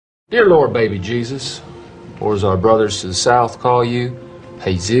Dear Lord, baby Jesus, or as our brothers to the south call you,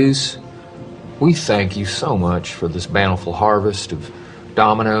 Jesus, we thank you so much for this bountiful harvest of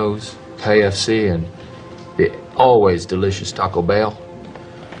Domino's, KFC, and the always delicious Taco Bell.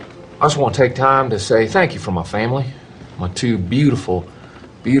 I just want to take time to say thank you for my family, my two beautiful,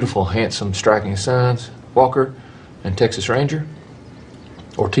 handsome, striking sons, Walker and Texas Ranger,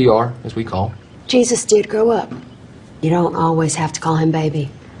 or TR, as we call him. Jesus did grow up. You don't always have to call him baby.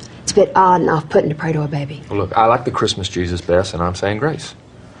 It's a bit odd and off-putting to pray to a baby. Well, look, I like the Christmas Jesus best, and I'm saying grace.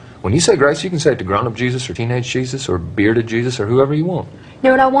 When you say grace, you can say it to grown-up Jesus or teenage Jesus or bearded Jesus or whoever you want. You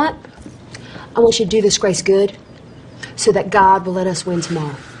know what I want? I want you to do this grace good so that God will let us win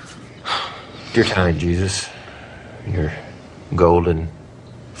tomorrow. Dear tiny Jesus, your golden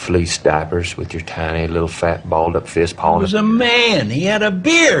fleece diapers with your tiny little fat balled up fist He pawing. was a man. He had a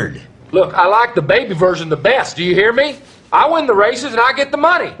beard. Look, I like the baby version the best. Do you hear me? I win the races and I get the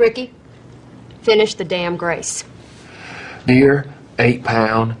money. Ricky, finish the damn grace. Dear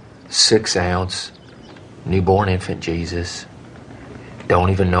 8-pound, 6-ounce, newborn infant Jesus, don't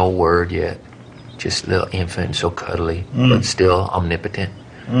even know a word yet. Just a little infant, so cuddly, but still omnipotent.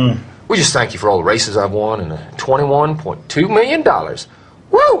 We just thank you for all the races I've won and the $21.2 million.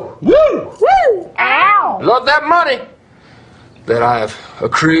 Woo! Woo! Woo! Ow! Love that money that I have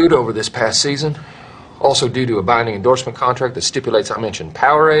accrued over this past season. Also due to a binding endorsement contract that stipulates I mention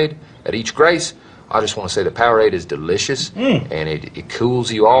Powerade at each grace. I just want to say that Powerade is delicious and it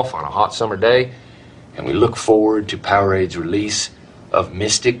cools you off on a hot summer day. And we look forward to Powerade's release of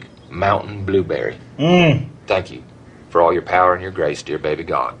Mystic Mountain Blueberry. Thank you for all your power and your grace, dear baby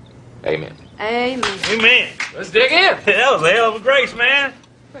God. Amen. Amen. Amen. Let's dig in. That was a hell of a grace, man.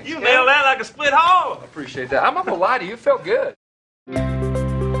 You nailed that like a split hog. I appreciate that. I'm not gonna lie to you, it felt good.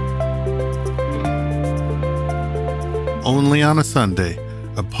 Only on a Sunday,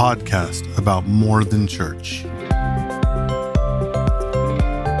 a podcast about more than church.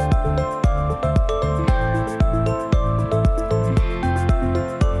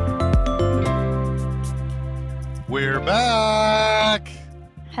 We're back.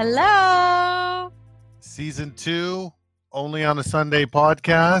 Hello. Season 2, Only on a Sunday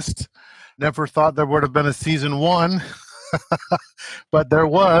podcast. Never thought there would have been a season 1, but there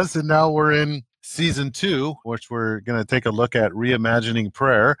was, and now we're in Season 2, which we're going to take a look at reimagining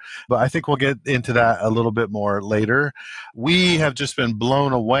prayer, but I think we'll get into that a little bit more later. We have just been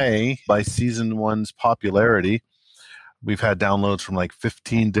blown away by Season 1's popularity. We've had downloads from like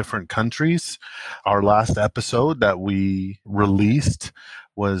 15 different countries. Our last episode that we released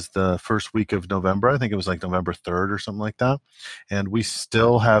was the first week of November. I think it was like November 3rd or something like that. And we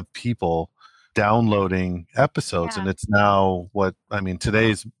still have people downloading episodes. Yeah. And it's now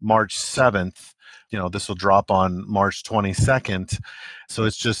today's March 7th. This will drop on March 22nd. So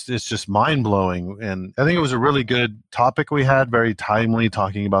it's just mind blowing. And I think it was a really good topic we had, very timely,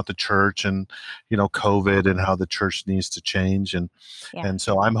 talking about the church and, COVID and how the church needs to change. And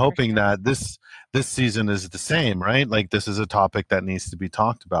so I'm hoping that this season is the same, right? Like this is a topic that needs to be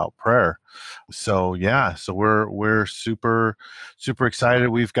talked about, prayer. So yeah, so we're super, super excited.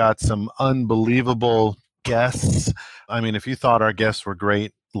 We've got some unbelievable guests. I mean, if you thought our guests were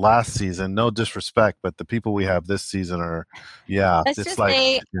great last season, no disrespect, but the people we have this season are, Let's just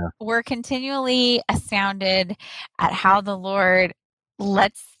say we're continually astounded at how the Lord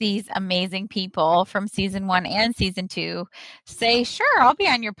lets these amazing people from season 1 and season 2 say, sure, I'll be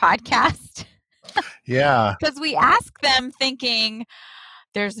on your podcast. Yeah. Because we ask them thinking,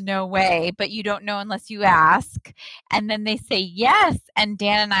 there's no way, but you don't know unless you ask. And then they say yes. And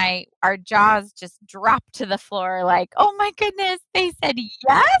Dan and I, our jaws just drop to the floor like, oh my goodness, they said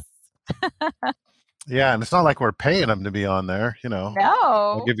yes. Yeah, and it's not like we're paying them to be on there, No.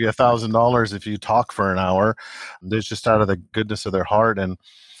 I'll give you $1,000 if you talk for an hour. It's just out of the goodness of their heart. And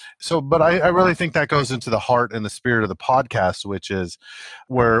so, but I really think that goes into the heart and the spirit of the podcast, which is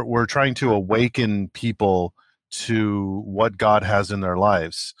we're trying to awaken people to what God has in their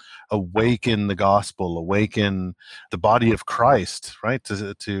lives, awaken the gospel, awaken the body of Christ, right?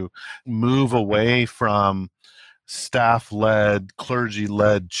 To move away from staff-led,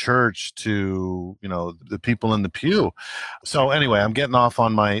 clergy-led church to, the people in the pew. So anyway, I'm getting off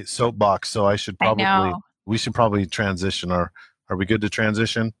on my soapbox, so we should probably transition. Are we good to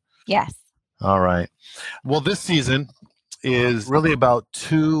transition? Yes. All right. Well, this season is really about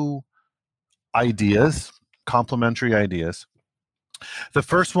two ideas, complementary ideas. The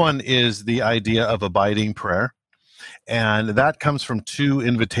first one is the idea of abiding prayer. And that comes from two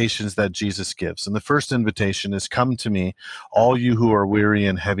invitations that Jesus gives. And the first invitation is, come to me, all you who are weary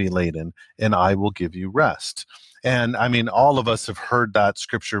and heavy laden, and I will give you rest. And I mean, all of us have heard that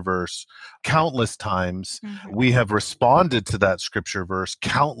scripture verse countless times. Mhm. We have responded to that scripture verse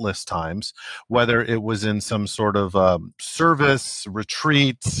countless times, whether it was in some sort of service,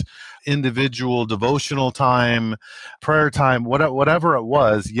 retreat, individual devotional time, prayer time, whatever it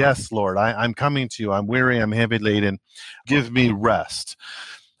was. Yes, Lord, I'm coming to you. I'm weary, I'm heavy laden. Give me rest.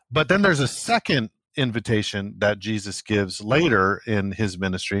 But then there's a second invitation that Jesus gives later in his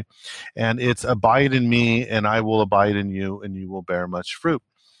ministry, and it's abide in me and I will abide in you and you will bear much fruit.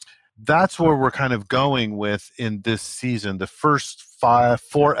 That's where we're kind of going with in this season. The first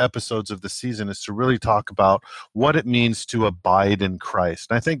 4 episodes of the season is to really talk about what it means to abide in Christ.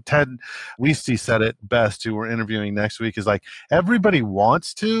 And I think Ted Weesty said it best, who we're interviewing next week, is like, everybody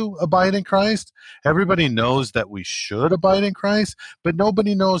wants to abide in Christ. Everybody knows that we should abide in Christ, but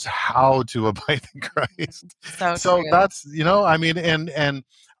nobody knows how to abide in Christ. So True. that's, I mean, and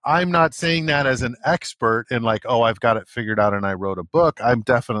I'm not saying that as an expert and like, oh, I've got it figured out and I wrote a book. I've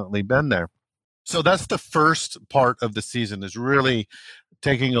definitely been there. So that's the first part of the season, is really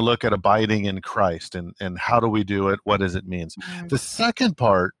taking a look at abiding in Christ and how do we do it? What does it mean? Mhm. The second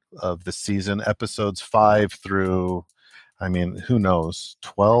part of the season, episodes 5 through, I mean, who knows,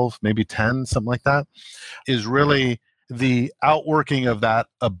 12, maybe 10, something like that, is really the outworking of that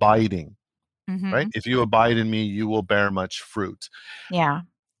abiding, right? Mhm. If you abide in me, you will bear much fruit. Yeah.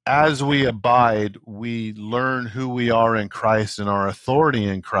 As we abide, we learn who we are in Christ and our authority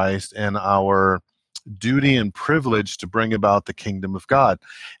in Christ and our duty and privilege to bring about the kingdom of God.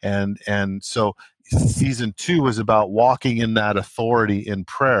 And so season 2 is about walking in that authority in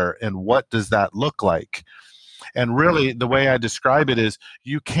prayer. And what does that look like? And really, the way I describe it is,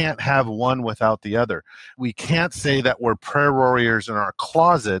 you can't have one without the other. We can't say that we're prayer warriors in our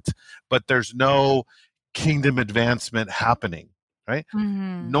closet, but there's no kingdom advancement happening, right?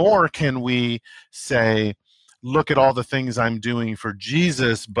 Mhm. Nor can we say, look at all the things I'm doing for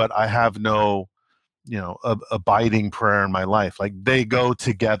Jesus, but I have no abiding prayer in my life. Like, they go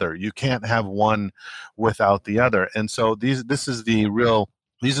together. You can't have one without the other. And so these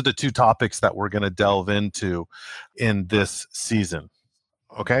are the 2 topics that we're going to delve into in this season.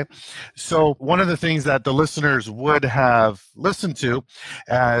 Okay. So one of the things that the listeners would have listened to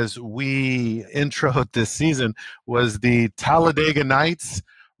as we introed this season was the Talladega Nights,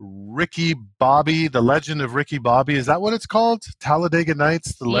 Ricky Bobby, the Legend of Ricky Bobby. Is that what it's called? Talladega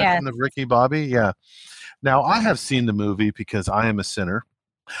Nights, the Yes. Legend of Ricky Bobby? Yeah. Now, I have seen the movie because I am a sinner.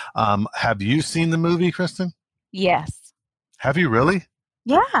 Have you seen the movie, Kristen? Yes. Have you really?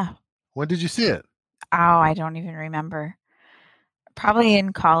 Yeah. When did you see it? Oh, I don't even remember. Probably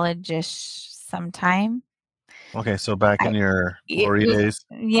in college-ish sometime. Okay, so back in your It glory was, days.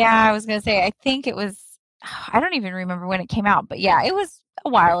 yeah, I was gonna say, I think it was, I don't even remember when it came out, but yeah, it was a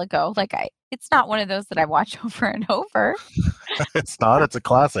while ago. Like, it's not one of those that I watch over and over. It's not. It's a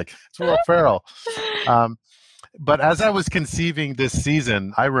classic. It's Will Ferrell. But as I was conceiving this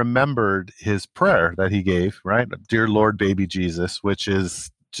season, I remembered his prayer that he gave, right? Dear Lord, baby Jesus, which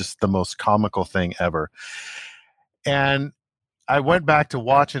is just the most comical thing ever. And I went back to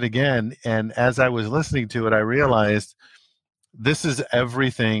watch it again. And as I was listening to it, I realized this is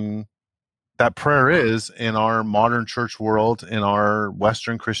everything that prayer is in our modern church world, in our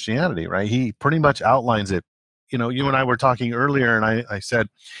Western Christianity, right? He pretty much outlines it. You and I were talking earlier, and I said,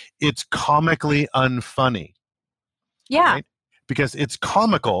 it's comically unfunny. Yeah. Right? Because it's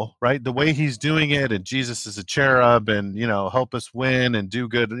comical, right? The way he's doing it, and Jesus is a cherub, and help us win and do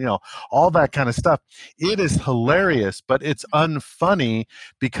good, all that kind of stuff. It is hilarious, but it's unfunny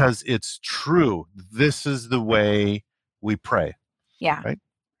because it's true. This is the way we pray. Yeah. Right?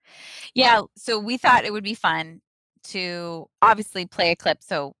 Yeah. So we thought it would be fun to obviously play a clip.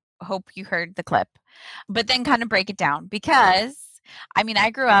 So hope you heard the clip, but then kind of break it down, because I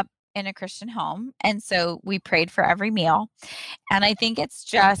grew up in a Christian home, and so we prayed for every meal. And I think it's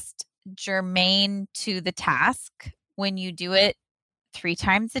just germane to the task when you do it 3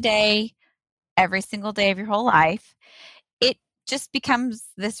 times a day, every single day of your whole life. It just becomes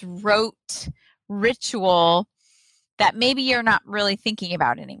this rote ritual that maybe you're not really thinking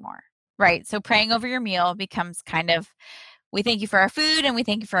about anymore, right? So praying over your meal becomes kind of, we thank you for our food and we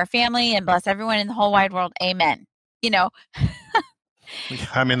thank you for our family and bless everyone in the whole wide world. Amen.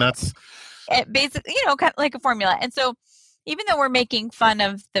 That's It basically, kind of like a formula. And so even though we're making fun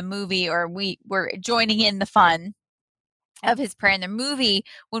of the movie, or we're joining in the fun of his prayer in the movie,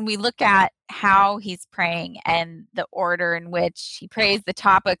 when we look at how he's praying and the order in which he prays, the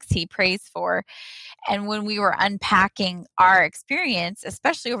topics he prays for, and when we were unpacking our experience,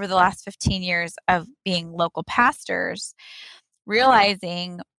 especially over the last 15 years of being local pastors,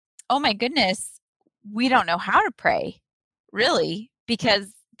 realizing, oh my goodness, we don't know how to pray, really, because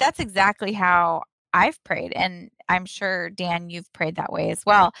that's exactly how I've prayed. And I'm sure, Dan, you've prayed that way as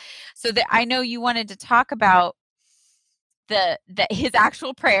well. So that I know you wanted to talk about his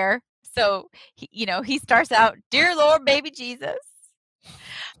actual prayer. So, he starts out, "Dear Lord, baby Jesus."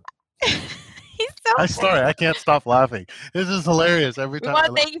 He's so I'm sorry, I can't stop laughing. This is hilarious every We time. want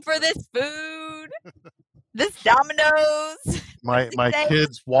to thank you for this food, this Domino's. My Say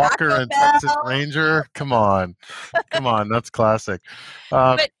kids Walker Taco and Texas Bell. Ranger. Come on, that's classic.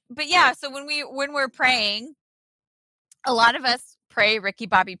 But yeah, so when we're praying, a lot of us pray Ricky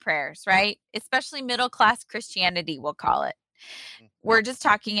Bobby prayers, right? Especially middle class Christianity, we'll call it. We're just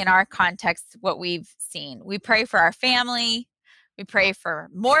talking in our context what we've seen. We pray for our family, we pray for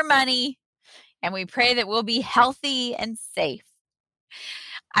more money, and we pray that we'll be healthy and safe.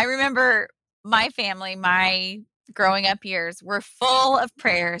 I remember my family, my growing up years were full of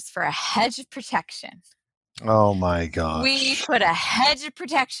prayers for a hedge of protection. Oh my gosh. We put a hedge of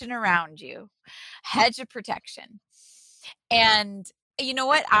protection around you. Hedge of protection. And you know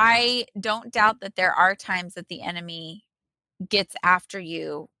what? I don't doubt that there are times that the enemy gets after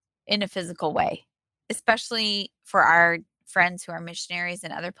you in a physical way, especially for our friends who are missionaries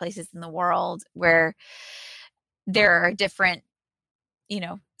in other places in the world where there are different,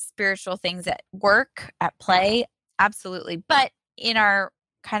 spiritual things at work, at play. Absolutely. But in our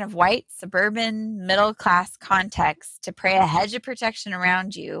kind of white, suburban, middle class context, to pray a hedge of protection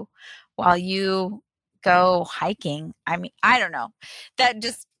around you while you go hiking. I mean, I don't know. That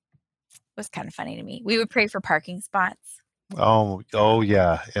just was kind of funny to me. We would pray for parking spots. Oh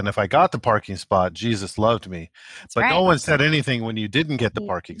yeah. And if I got the parking spot, Jesus loved me. That's but right. no one said anything when you didn't get the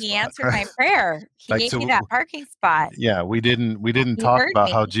parking spot. He answered my prayer. He gave me that parking spot. Yeah, we didn't He talk heard about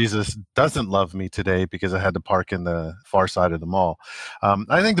me. how Jesus doesn't love me today because I had to park in the far side of the mall.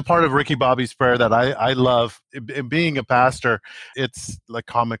 I think the part of Ricky Bobby's prayer that I love, being a pastor, it's like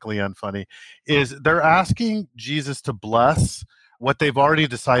comically unfunny, is they're asking Jesus to bless what they've already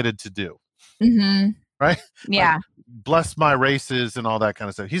decided to do. Mm-hmm. Right? Yeah. Like, bless my races and all that kind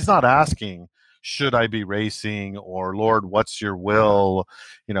of stuff. He's not asking, should I be racing, or Lord, what's your will?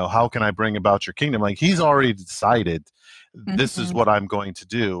 How can I bring about your kingdom? Like, he's already decided this is what I'm going to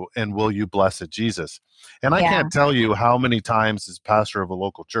do, and will you bless it, Jesus? And I can't tell you how many times as pastor of a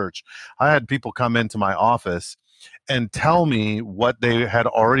local church, I had people come into my office and tell me what they had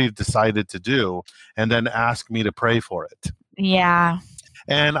already decided to do and then ask me to pray for it. Yeah.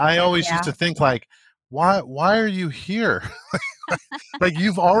 And I always used to think, like, why are you here? Like,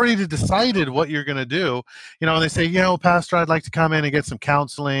 you've already decided what you're going to do, and they say, Pastor, I'd like to come in and get some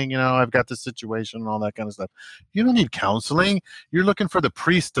counseling. I've got this situation and all that kind of stuff. You don't need counseling. You're looking for the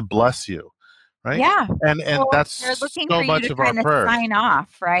priest to bless you. Right. Yeah. And that's they're looking so for much you to of our kind of prayer. sign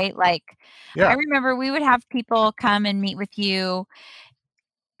off, right? Like, I remember we would have people come and meet with you.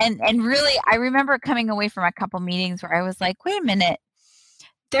 And really, I remember coming away from a couple meetings where I was like, wait a minute,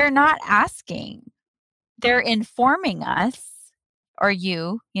 they're not asking. They're informing us, or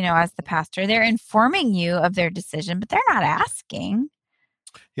you, as the pastor, they're informing you of their decision, but they're not asking.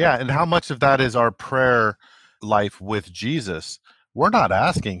 Yeah. And how much of that is our prayer life with Jesus? We're not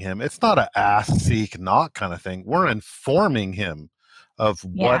asking him. It's not a ask, seek, knock kind of thing. We're informing him of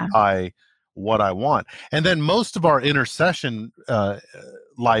what I want. And then most of our intercession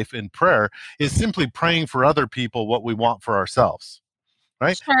life in prayer is simply praying for other people what we want for ourselves.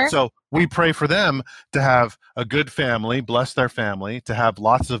 Right? Sure. So we pray for them to have a good family, bless their family, to have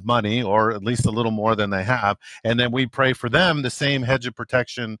lots of money, or at least a little more than they have. And then we pray for them the same hedge of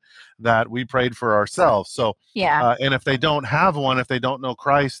protection that we prayed for ourselves. So, and if they don't have one, if they don't know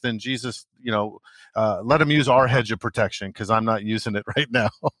Christ, then Jesus, let them use our hedge of protection, because I'm not using it right now.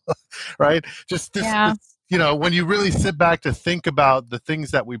 Right? Just this, when you really sit back to think about the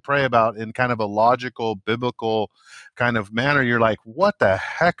things that we pray about in kind of a logical, biblical kind of manner, you're like, what the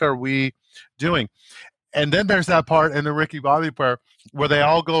heck are we doing? And then there's that part in the Ricky Bobby prayer where they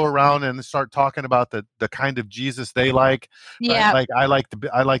all go around and start talking about the kind of Jesus they like. Yeah. Right? Like, I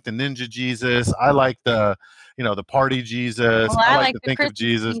like the ninja Jesus. I like the party Jesus. Well, I like to think of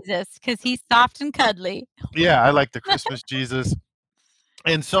Jesus because he's soft and cuddly. Yeah, I like the Christmas Jesus.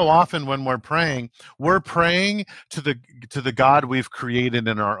 And so often when we're praying to the God we've created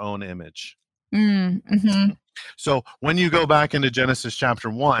in our own image. Mm-hmm. So when you go back into Genesis chapter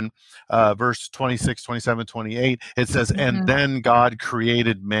 1, verse 26, 27, 28, it says, and then God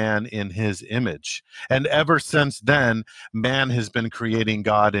created man in his image. And ever since then, man has been creating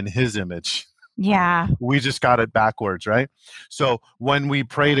God in his image. Yeah. We just got it backwards, right? So when we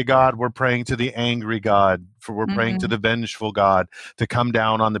pray to God, we're praying to the angry God. We're praying to the vengeful God to come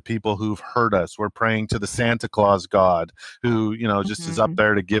down on the people who've hurt us. We're praying to the Santa Claus God who, just is up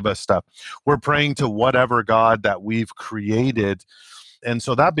there to give us stuff. We're praying to whatever God that we've created. And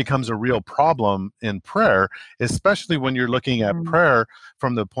so that becomes a real problem in prayer, especially when you're looking at prayer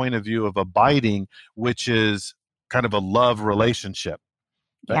from the point of view of abiding, which is kind of a love relationship,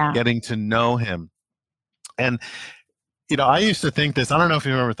 right? Yeah. Getting to know him. And, I used to think this, I don't know if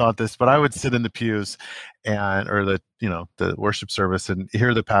you've ever thought this, but I would sit in the pews or the worship service and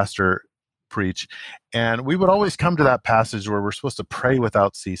hear the pastor preach. And we would always come to that passage where we're supposed to pray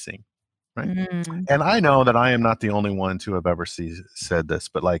without ceasing. Right. And I know that I am not the only one to have ever said this,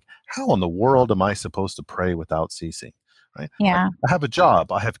 but like, how in the world am I supposed to pray without ceasing? Right. Yeah. I have a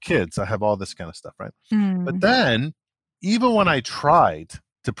job, I have kids, I have all this kind of stuff. Right. But then even when I tried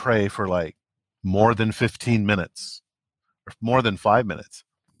to pray for like more than 15 minutes or more than 5 minutes,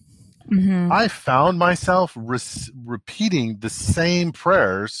 I found myself repeating the same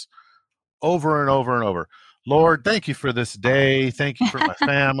prayers over and over and over. Lord, thank you for this day. Thank you for my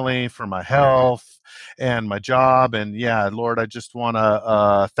family, for my health and my job. And yeah, Lord, I just want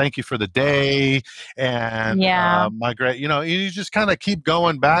to thank you for the day and my great, you just kind of keep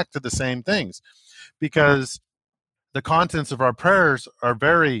going back to the same things because the contents of our prayers are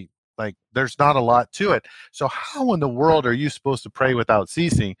very, like, there's not a lot to it. So how in the world are you supposed to pray without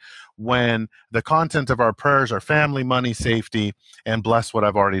ceasing when the content of our prayers are family, money, safety, and bless what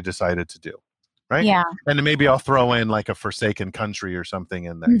I've already decided to do? Right? Yeah. And then maybe I'll throw in like a forsaken country or something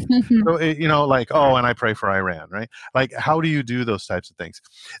in there. So, and I pray for Iran, right? Like, how do you do those types of things?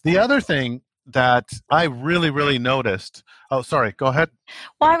 The other thing that I really, really noticed, oh, sorry, go ahead.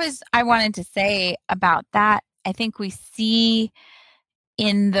 Well, I wanted to say about that, I think we see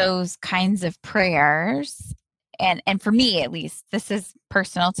in those kinds of prayers, and for me at least, this is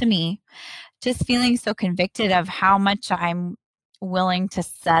personal to me, just feeling so convicted of how much I'm willing to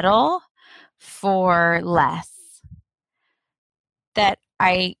settle for less. That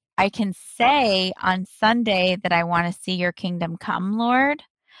I can say on Sunday that I want to see your kingdom come, Lord,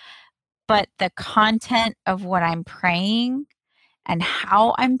 but the content of what I'm praying and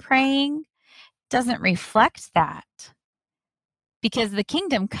how I'm praying doesn't reflect that. Because the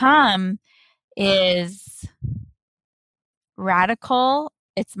kingdom come is radical,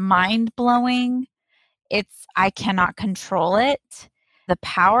 it's mind-blowing, I cannot control it. The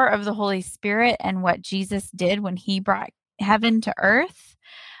power of the Holy Spirit and what Jesus did when he brought heaven to earth,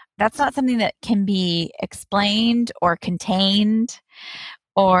 that's not something that can be explained or contained,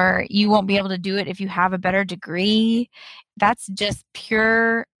 or you won't be able to do it if you have a better degree. That's just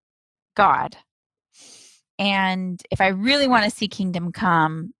pure God. And if I really want to see kingdom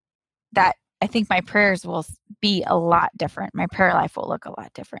come, that I think my prayers will be a lot different. My prayer life will look a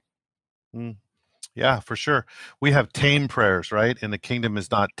lot different. Yeah, for sure. We have tame prayers, right? And the kingdom is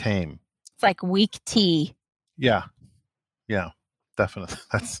not tame. It's like weak tea. Yeah, definitely.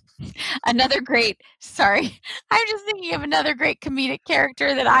 That's another great, sorry, I'm just thinking of another great comedic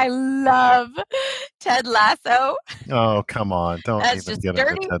character that I love, Ted Lasso. Oh, come on. Don't That's even just get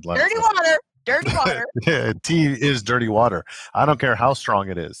into Ted Lasso. Dirty water. Dirty water. Yeah, tea is dirty water. I don't care how strong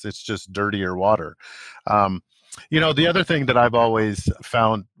it is. It's just dirtier water. The other thing that I've always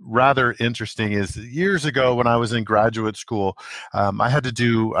found rather interesting is years ago when I was in graduate school, I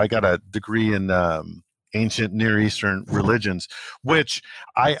got a degree in ancient Near Eastern religions, which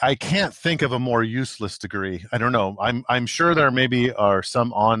I can't think of a more useless degree. I don't know. I'm sure there maybe are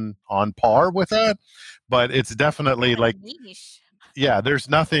some on par with that, but it's definitely like, yeah, there's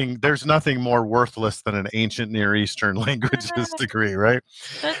nothing more worthless than an ancient Near Eastern languages degree, right?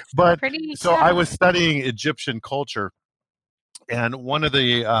 But so I was studying Egyptian culture, and one of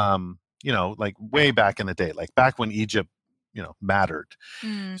the like way back in the day, like back when Egypt mattered.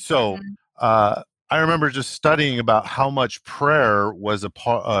 So I remember just studying about how much prayer was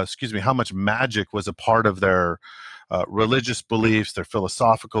how much magic was a part of their religious beliefs, their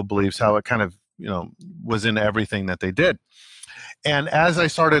philosophical beliefs, how it kind of was in everything that they did. And as I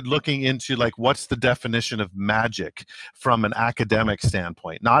started looking into like what's the definition of magic from an academic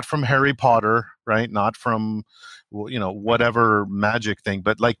standpoint, not from Harry Potter, right? Not from whatever magic thing,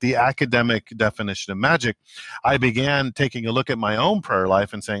 but like the academic definition of magic, I began taking a look at my own prayer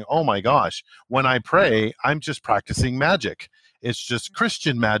life and saying, oh my gosh, when I pray, I'm just practicing magic. It's just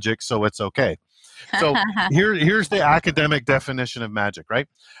Christian magic, so it's okay. So here's the academic definition of magic, right?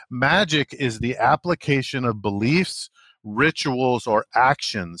 Magic is the application of beliefs, rituals, or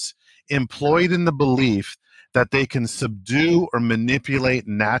actions employed in the belief that they can subdue or manipulate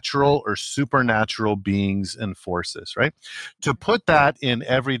natural or supernatural beings and forces, right? To put that in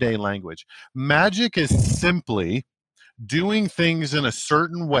everyday language, magic is simply doing things in a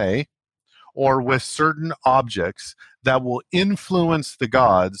certain way or with certain objects that will influence the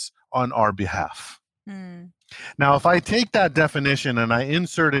gods on our behalf. Mm. Now, if I take that definition and I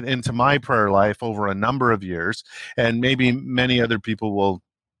insert it into my prayer life over a number of years, and maybe many other people will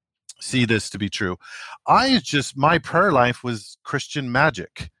see this to be true, my prayer life was Christian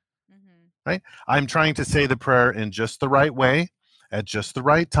magic, right? I'm trying to say the prayer in just the right way, at just the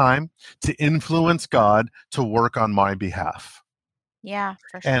right time, to influence God to work on my behalf. Yeah,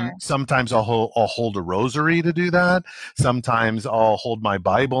 for And sure. sometimes I'll hold a rosary to do that. Sometimes I'll hold my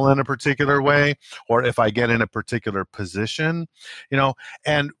Bible in a particular way, or if I get in a particular position,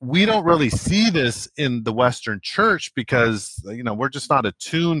 and we don't really see this in the Western church because, we're just not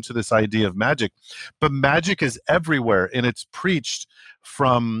attuned to this idea of magic. But magic is everywhere, and it's preached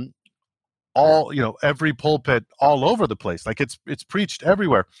from every pulpit all over the place. Like it's preached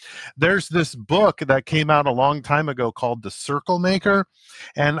everywhere. There's this book that came out a long time ago called The Circle Maker,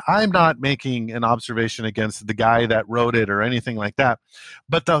 and I'm not making an observation against the guy that wrote it or anything like that,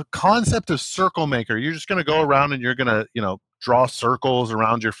 but the concept of circle maker, you're just going to go around and you're going to draw circles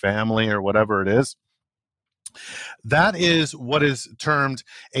around your family or whatever it is. That is what is termed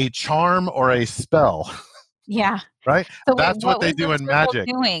a charm or a spell. Yeah. Right? So That's what they do in magic.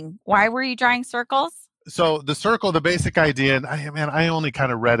 Doing? Why were you drawing circles? So the circle, the basic idea, and I only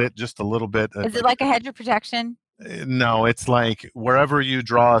kind of read it just a little bit. Is it like a hedge of protection? No, it's like wherever you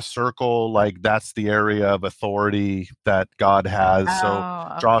draw a circle, like that's the area of authority that God has.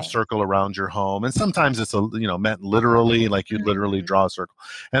 So draw a circle around your home. And sometimes it's meant literally, like you literally draw a circle.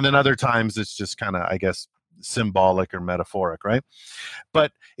 And then other times it's just kind of, I guess, symbolic or metaphoric, right?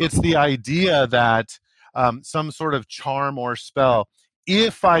 But it's the idea that some sort of charm or spell,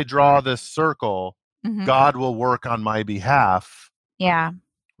 if I draw this circle, God will work on my behalf. Yeah.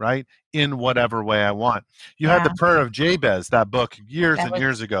 Right? In whatever way I want. You had the Prayer of Jabez, that book, years and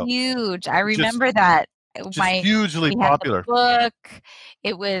years ago. Huge. I remember that. Hugely popular. The book.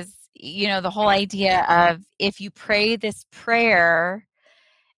 It was, the whole idea of if you pray this prayer,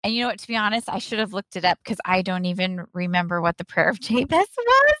 and to be honest, I should have looked it up because I don't even remember what the Prayer of Jabez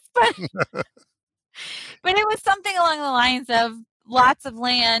was, but but it was something along the lines of lots of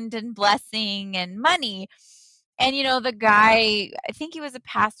land and blessing and money. And, the guy, I think he was a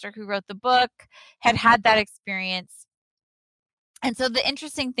pastor who wrote the book, had that experience. And so the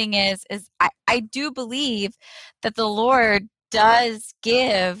interesting thing is I do believe that the Lord does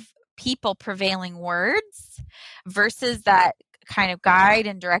give people prevailing words, verses that kind of guide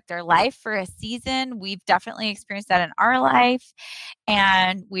and direct their life for a season. We've definitely experienced that in our life.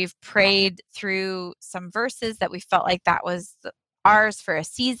 And we've prayed through some verses that we felt like that was ours for a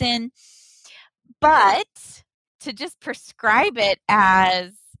season. But to just prescribe it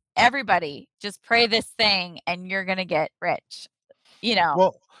as everybody, just pray this thing and you're going to get rich,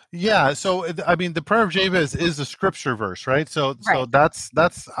 Well, yeah. So, the Prayer of Jabez is a scripture verse, right? So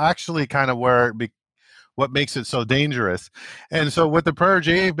that's actually kind of where what makes it so dangerous. And so with the Prayer of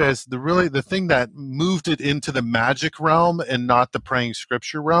Jabez, the thing that moved it into the magic realm and not the praying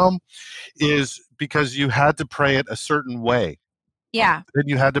scripture realm is because you had to pray it a certain way. Yeah. And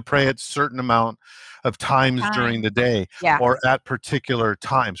you had to pray it a certain amount of times during the day or at particular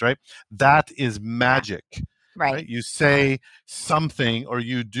times, right? That is magic. Right? You say something or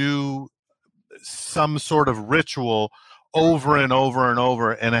you do some sort of ritual over and over and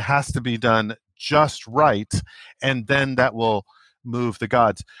over, and it has to be done just right, and then that will move the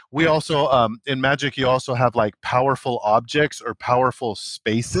gods. We also, in magic, you also have like powerful objects or powerful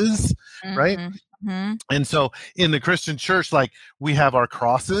spaces, right? And so in the Christian church, like we have our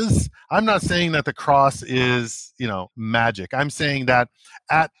crosses. I'm not saying that the cross is, magic. I'm saying that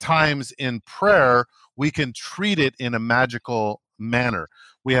at times in prayer, we can treat it in a magical manner.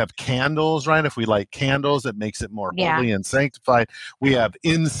 We have candles, right? If we light candles, it makes it more holy and sanctified. We have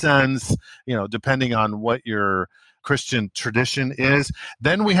incense, depending on what your Christian tradition is.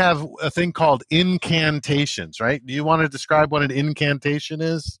 Then we have a thing called incantations, right? Do you want to describe what an incantation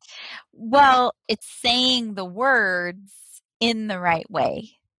is? Well, it's saying the words in the right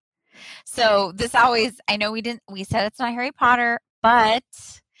way. So this always, I know we said it's not Harry Potter, but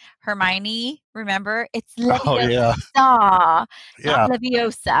Hermione, remember, it's Leviosa, not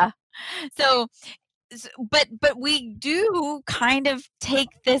Leviosa. So, but we do kind of take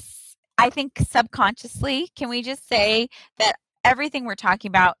this, I think, subconsciously. Can we just say that everything we're talking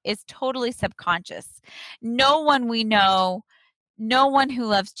about is totally subconscious? No one we know, no one who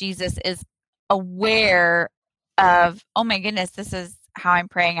loves Jesus is aware of, oh my goodness, this is how I'm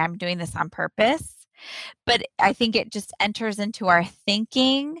praying. I'm doing this on purpose. But I think it just enters into our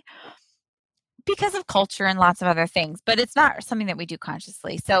thinking because of culture and lots of other things, but it's not something that we do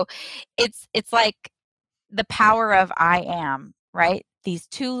consciously. So it's like the power of I am, right? These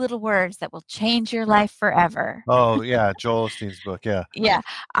two little words that will change your life forever. Oh yeah, Joel Osteen's book. Yeah. Yeah, Yeah,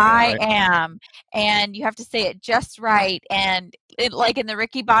 I right. am. And you have to say it just right. And like in the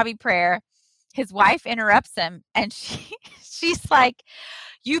Ricky Bobby prayer, his wife interrupts him and she's like,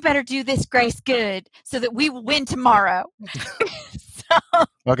 you better do this, Grace, good so that we will win tomorrow.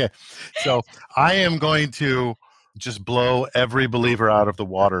 Okay. So I am going to just blow every believer out of the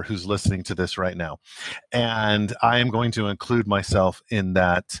water who's listening to this right now. And I am going to include myself in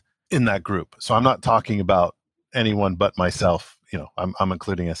that group. So I'm not talking about anyone but myself. I'm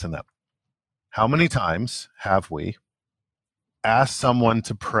including us in that. How many times have we asked someone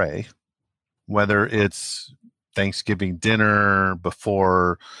to pray, whether it's Thanksgiving dinner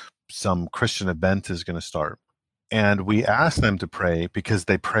before some Christian event is going to start, and we ask them to pray because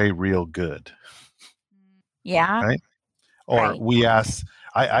they pray real good? Yeah. Right? Or Right. we ask,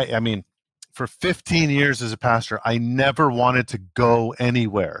 I mean, for 15 years as a pastor, I never wanted to go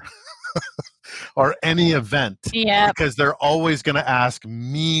anywhere or any event Yep. because they're always going to ask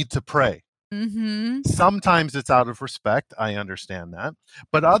me to pray. Mm-hmm. Sometimes it's out of respect. I understand that.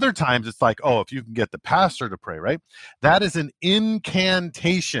 But other times it's like, oh, if you can get the pastor to pray, right? That is an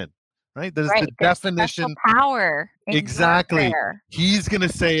incantation, right? That is Right. the There's definition. special power in your Exactly. prayer. He's going to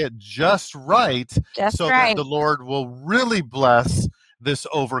say it just right Just so right. that the Lord will really bless this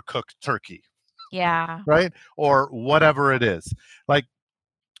overcooked turkey, Yeah. right? Or whatever it is. Like,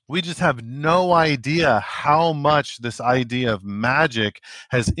 we just have no idea how much this idea of magic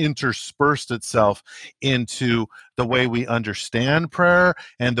has interspersed itself into the way we understand prayer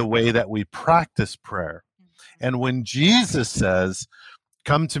and the way that we practice prayer. And when Jesus says,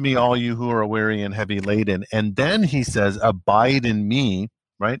 come to me, all you who are weary and heavy laden, and then he says, abide in me,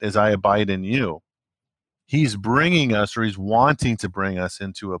 right, as I abide in you, he's bringing us, or he's wanting to bring us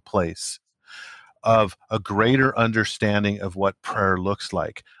into a place of a greater understanding of what prayer looks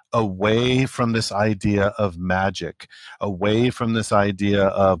like, away from this idea of magic, away from this idea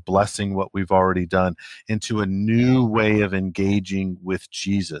of blessing what we've already done, into a new way of engaging with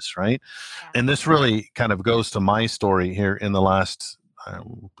Jesus, right? Yeah. And this really kind of goes to my story here in the last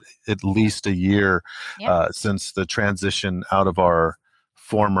at least a year since the transition out of our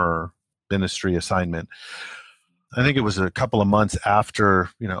former ministry assignment. I think it was a couple of months after,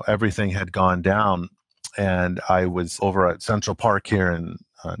 everything had gone down, and I was over at Central Park here in,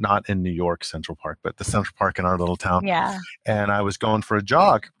 not in New York Central Park, but the Central Park in our little town. Yeah. And I was going for a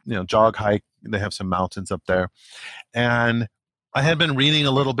jog, jog hike. They have some mountains up there. And I had been reading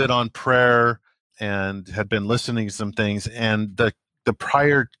a little bit on prayer and had been listening to some things. And the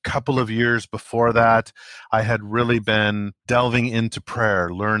prior couple of years before that, I had really been delving into prayer,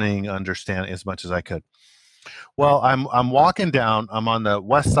 learning, understanding as much as I could. Well, I'm walking down, I'm on the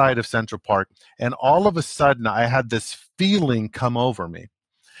west side of Central Park, and all of a sudden I had this feeling come over me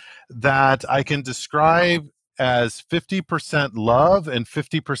that I can describe as 50% love and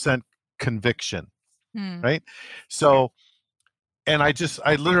 50% conviction, right? So, and I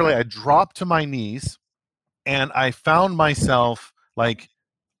dropped to my knees, and I found myself like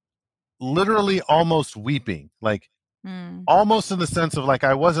literally almost weeping, like almost in the sense of like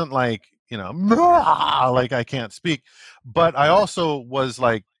I wasn't like, like I can't speak, but I also was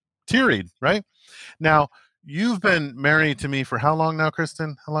like teary-eyed, right? Now, you've been married to me for how long now,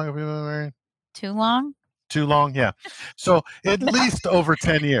 Kristen? How long have you been married? Too long? Too long, yeah. So at least over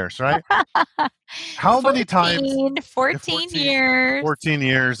 10 years, right? How many times? 14 years. 14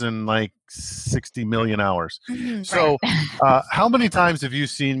 years and like 60 million hours. Right. So how many times have you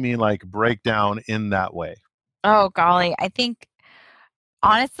seen me like break down in that way? Oh, golly. I think,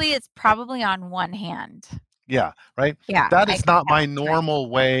 honestly, it's probably on one hand. Yeah, right? Yeah. That is not my normal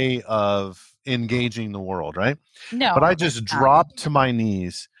way of engaging the world, right? No. But I just dropped to my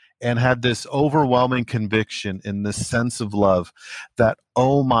knees and had this overwhelming conviction in this sense of love that,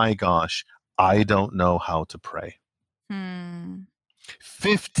 oh my gosh, I don't know how to pray.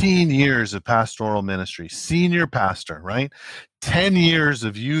 15 years of pastoral ministry, senior pastor, right? 10 years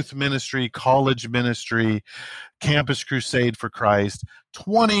of youth ministry, college ministry, Campus Crusade for Christ,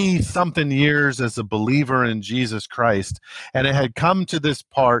 20-something years as a believer in Jesus Christ. And it had come to this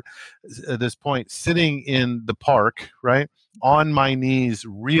point, sitting in the park, right, on my knees,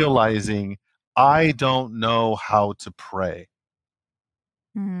 realizing I don't know how to pray.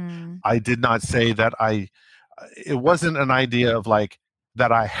 I did not say that it wasn't an idea of like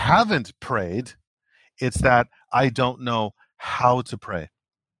that I haven't prayed. It's that I don't know how to pray.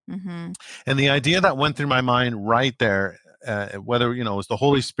 Mm-hmm. And the idea that went through my mind right there, whether, it was the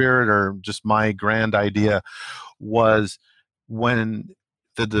Holy Spirit or just my grand idea, was when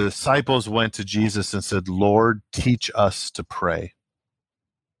the disciples went to Jesus and said, Lord, teach us to pray.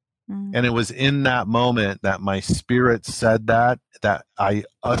 Mm-hmm. And it was in that moment that my spirit said that I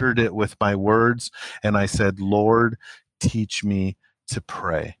uttered it with my words. And I said, Lord, teach me to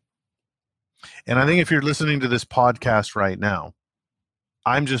pray. And I think if you're listening to this podcast right now,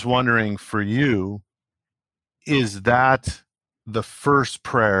 I'm just wondering for you, is that the first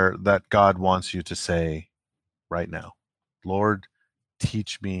prayer that God wants you to say right now? Lord,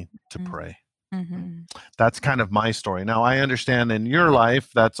 teach me to pray. Mm-hmm. That's kind of my story. Now, I understand in your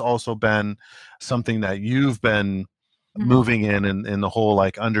life, that's also been something that you've been moving in the whole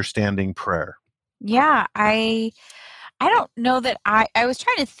like understanding prayer. Yeah, I don't know that I was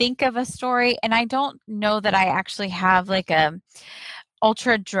trying to think of a story, and I don't know that I actually have like a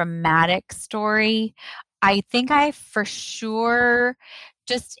ultra dramatic story. I think I for sure,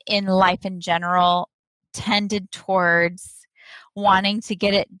 just in life in general, tended towards wanting to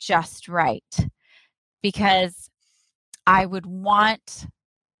get it just right, because I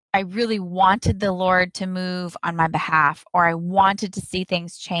really wanted the Lord to move on my behalf, or I wanted to see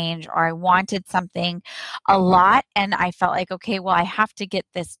things change, or I wanted something a lot. And I felt like, okay, well, I have to get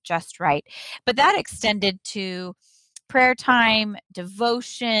this just right. But that extended to prayer time,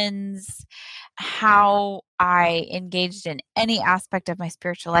 devotions, how I engaged in any aspect of my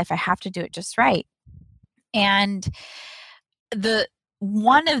spiritual life. I have to do it just right. And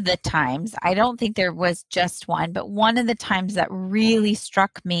one of the times, I don't think there was just one, but one of the times that really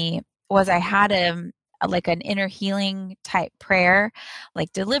struck me was I had like an inner healing type prayer,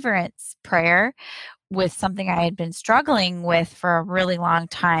 like deliverance prayer, with something I had been struggling with for a really long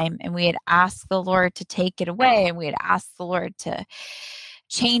time. And we had asked the Lord to take it away, and we had asked the Lord to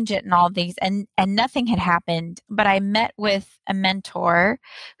change it and all these, and nothing had happened. But I met with a mentor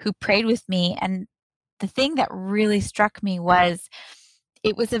who prayed with me, and the thing that really struck me was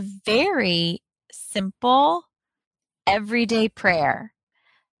it was a very simple, everyday prayer.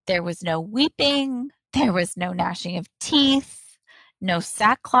 There was no weeping, there was no gnashing of teeth, no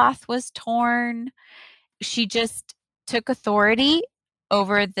sackcloth was torn. She just took authority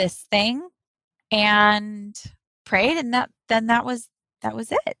over this thing and prayed, and that was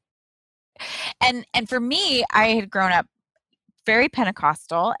it. And for me, I had grown up very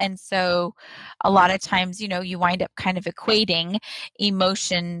Pentecostal, and so a lot of times, you wind up kind of equating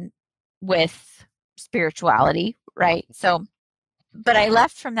emotion with spirituality, right? So, but I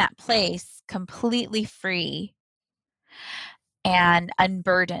left from that place completely free and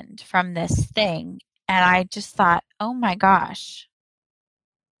unburdened from this thing. And I just thought, oh my gosh,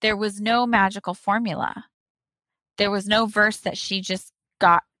 there was no magical formula. There was no verse that she just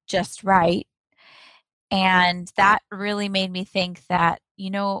got just right. And that really made me think that,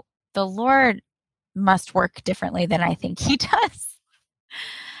 the Lord must work differently than I think he does.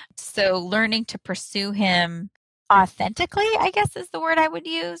 So learning to pursue him authentically, I guess is the word I would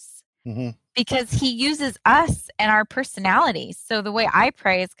use, because he uses us and our personalities. So the way I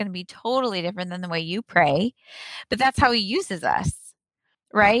pray is going to be totally different than the way you pray, but that's how he uses us,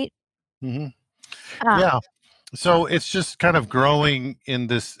 right? Yeah. So it's just kind of growing in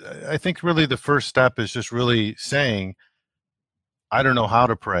this. I think really the first step is just really saying, I don't know how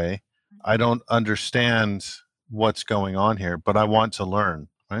to pray. I don't understand what's going on here, but I want to learn,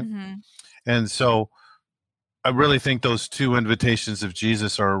 right? And so I really think those two invitations of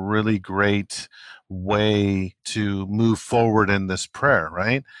Jesus are a really great way to move forward in this prayer,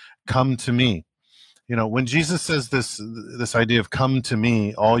 right? Come to me. When Jesus says this idea of come to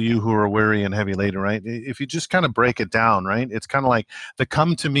me, all you who are weary and heavy laden, right? If you just kind of break it down, right? It's kind of like the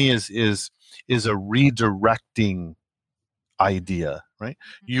come to me is a redirecting idea, right?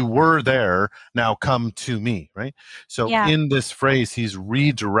 You were there, now come to me, right? So in this phrase, he's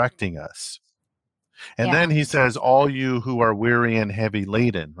redirecting us. And then he says, all you who are weary and heavy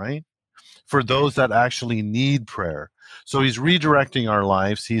laden, right? For those that actually need prayer. So he's redirecting our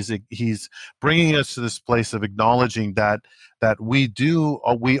lives. He's bringing us to this place of acknowledging that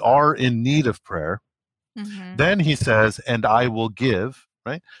we are in need of prayer. Then he says, and I will give,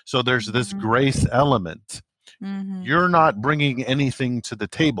 right? So there's this grace element. You're not bringing anything to the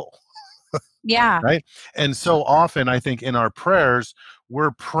table. Yeah. Right? And so often I think in our prayers,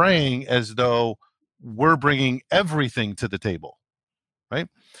 we're praying as though we're bringing everything to the table, right?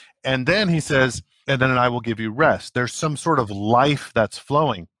 And then he says, and then I will give you rest. There's some sort of life that's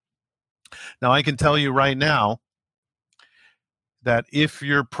flowing. Now, I can tell you right now that if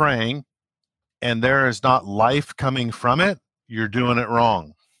you're praying and there is not life coming from it, you're doing it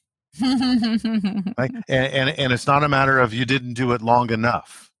wrong. Right? And it's not a matter of you didn't do it long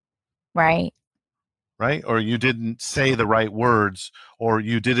enough. Right. Right? Or you didn't say the right words, or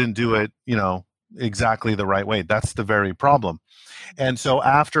you didn't do it, exactly the right way. That's the very problem. And so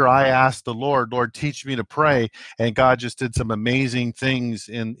after I asked the Lord, teach me to pray, and God just did some amazing things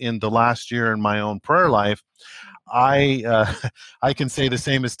in the last year in my own prayer life, I can say the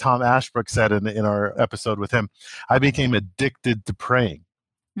same as Tom Ashbrook said in our episode with him. I became addicted to praying,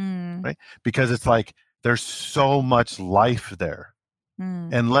 right? Because it's like there's so much life there.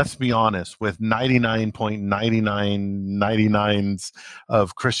 And let's be honest, with 99.9999s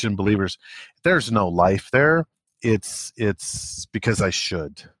of Christian believers, there's no life there. It's because I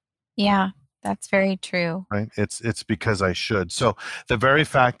should. Yeah, that's very true. Right? It's because I should. So the very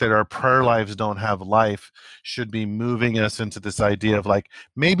fact that our prayer lives don't have life should be moving us into this idea of like,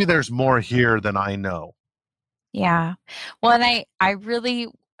 maybe there's more here than I know. Yeah. Well, and I really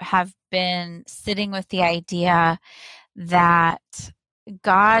have been sitting with the idea that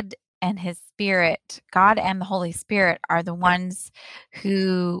God and his Spirit, God and the Holy Spirit are the ones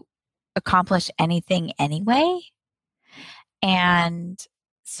who accomplish anything anyway. And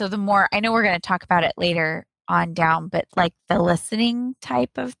so the more, I know we're going to talk about it later on down, but like the listening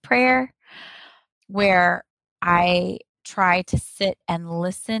type of prayer where I try to sit and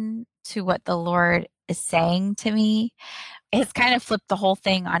listen to what the Lord is saying to me, has kind of flipped the whole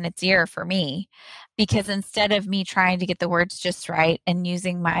thing on its ear for me, because instead of me trying to get the words just right and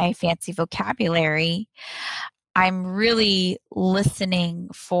using my fancy vocabulary, I'm really listening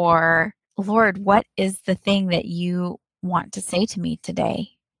for, Lord, what is the thing that you want to say to me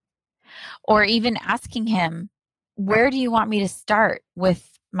today? Or even asking him, where do you want me to start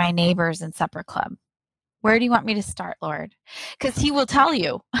with my neighbors in supper club? Where do you want me to start, Lord? Because he will tell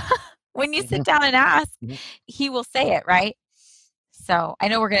you. When you sit down and ask, he will say it, right? So I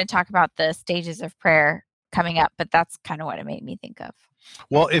know we're going to talk about the stages of prayer coming up, but that's kind of what it made me think of.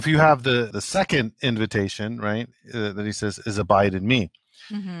 Well, if you have the second invitation, right, that he says is abide in me.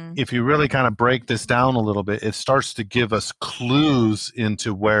 Mm-hmm. If you really kind of break this down a little bit, it starts to give us clues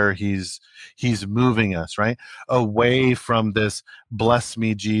into where he's moving us, right? Away from this bless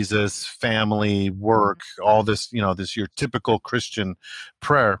me, Jesus, family, work, all this, this your typical Christian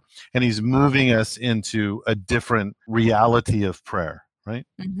prayer. And he's moving us into a different reality of prayer, right?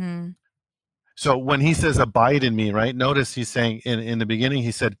 Mm-hmm. So when he says abide in me, right, notice he's saying in the beginning,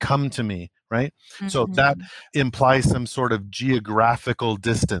 he said, come to me, right? Mm-hmm. So that implies some sort of geographical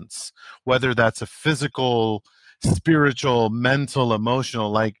distance, whether that's a physical, spiritual, mental,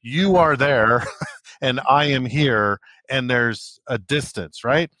 emotional, like you are there and I am here and there's a distance,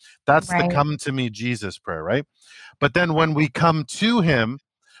 right? That's right. The come to me, Jesus prayer, right? But then when we come to him,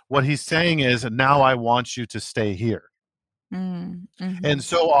 what he's saying is, now I want you to stay here. Mm-hmm. And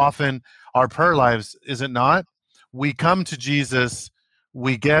so often our prayer lives, is it not? We come to Jesus,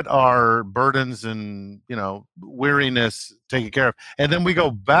 we get our burdens and, weariness taken care of, and then we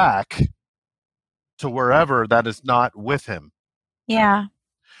go back to wherever that is not with him. Yeah.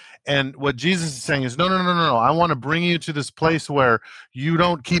 And what Jesus is saying is, no. I want to bring you to this place where you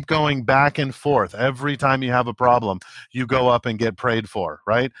don't keep going back and forth. Every time you have a problem, you go up and get prayed for,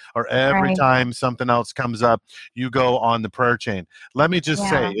 right? Or every time something else comes up, you go on the prayer chain. Let me just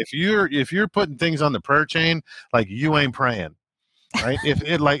say, if you're putting things on the prayer chain, like you ain't praying, right?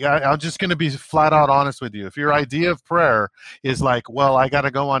 I'm just going to be flat out honest with you. If your idea of prayer is like, well, I got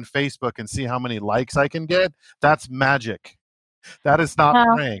to go on Facebook and see how many likes I can get, that's magic. That is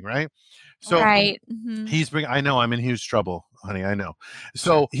not praying, right? So mm-hmm. I know I'm in huge trouble, honey, I know.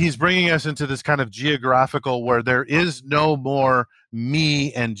 So he's bringing us into this kind of geographical where there is no more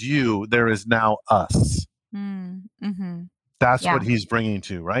me and you, there is now us. Mm-hmm. That's what he's bringing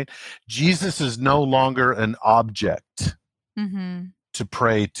to, right? Jesus is no longer an object to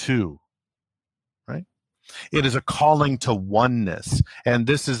pray to. It is a calling to oneness. And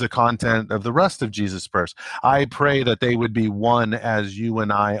this is the content of the rest of Jesus' prayers. I pray that they would be one as you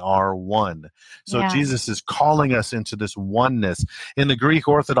and I are one. So Jesus is calling us into this oneness. In the Greek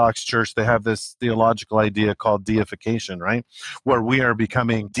Orthodox Church, they have this theological idea called deification, right? Where we are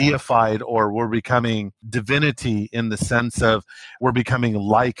becoming deified, or we're becoming divinity in the sense of we're becoming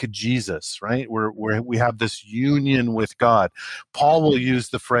like Jesus, right? We have this union with God. Paul will use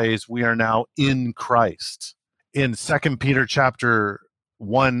the phrase, we are now in Christ. In 2 Peter chapter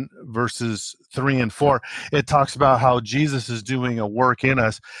 1, verses 3 and 4, it talks about how Jesus is doing a work in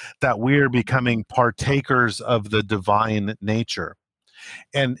us, that we are becoming partakers of the divine nature.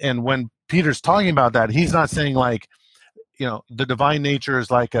 And when Peter's talking about that, he's not saying like, the divine nature is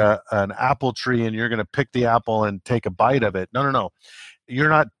like an apple tree and you're going to pick the apple and take a bite of it. No, no, no. You're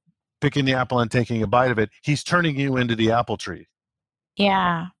not picking the apple and taking a bite of it. He's turning you into the apple tree.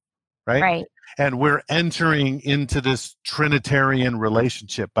 Yeah. Right? Right. And we're entering into this Trinitarian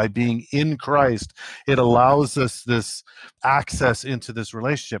relationship by being in Christ. It allows us this access into this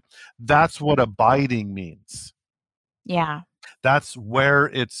relationship. That's what abiding means. Yeah. That's where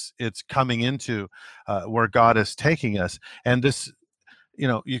it's coming into, where God is taking us. And this,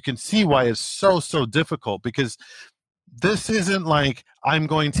 you can see why it's so difficult, because this isn't like I'm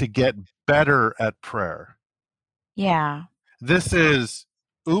going to get better at prayer. Yeah. This is,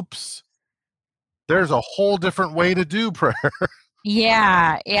 oops, there's a whole different way to do prayer.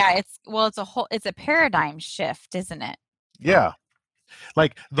 Yeah. Yeah. It's a paradigm shift, isn't it? Yeah.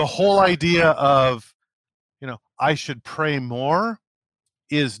 Like the whole idea of, I should pray more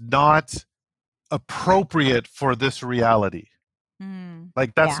is not appropriate for this reality.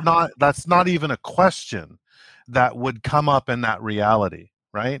 Like that's not even a question that would come up in that reality,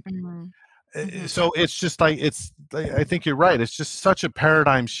 right? So it's just like, I think you're right. It's just such a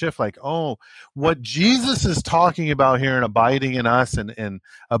paradigm shift. Like, oh, what Jesus is talking about here in abiding in us and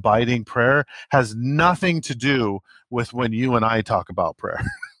abiding prayer has nothing to do with when you and I talk about prayer.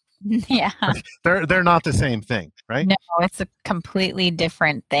 Yeah. They're not the same thing, right? No, it's a completely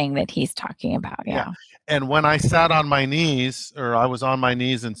different thing that he's talking about. Yeah. And when I sat on my knees, or I was on my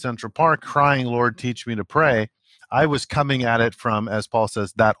knees in Central Park crying, Lord, teach me to pray, I was coming at it from, as Paul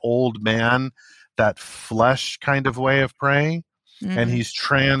says, that old man, that flesh kind of way of praying. And he's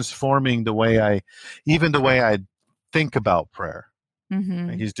transforming the way I think about prayer.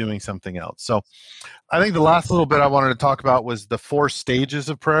 He's doing something else. So I think the last little bit I wanted to talk about was the 4 stages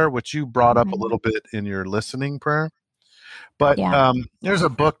of prayer, which you brought up a little bit in your listening prayer. But there's a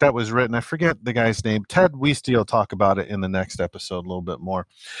book that was written, I forget the guy's name, Ted Weasty will talk about it in the next episode a little bit more.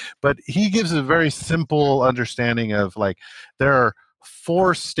 But he gives a very simple understanding of, like, there are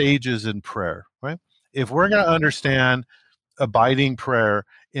 4 stages in prayer, right? If we're going to understand abiding prayer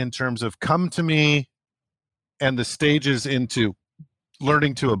in terms of come to me and the stages into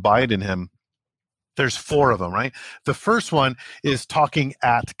learning to abide in him, there's 4 of them, right? The first one is talking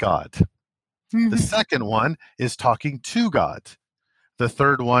at God. The second one is talking to God. The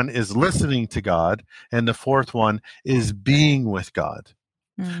third one is listening to God. And the fourth one is being with God.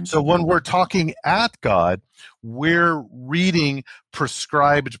 So when we're talking at God, we're reading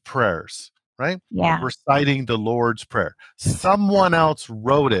prescribed prayers, right? Yeah. Reciting the Lord's Prayer. Someone else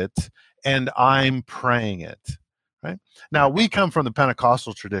wrote it and I'm praying it. Right? Now, we come from the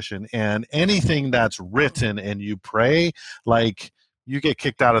Pentecostal tradition, and anything that's written and you pray, like, you get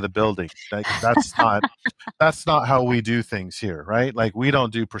kicked out of the building. Like, that's not how we do things here, right? Like, we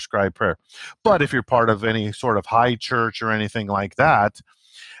don't do prescribed prayer. But if you're part of any sort of high church or anything like that,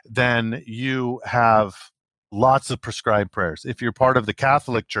 then you have lots of prescribed prayers. If you're part of the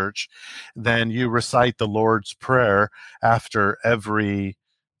Catholic Church, then you recite the Lord's Prayer after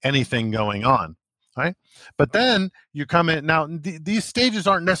anything going on. Right? But then you come in. Now, these stages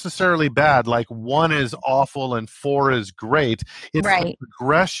aren't necessarily bad. Like, 1 is awful and 4 is great. It's the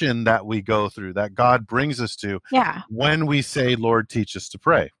progression that we go through, that God brings us to when we say, Lord, teach us to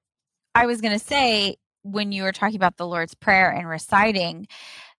pray. I was going to say, when you were talking about the Lord's Prayer and reciting,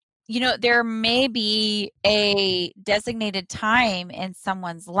 there may be a designated time in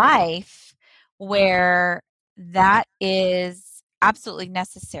someone's life where that is absolutely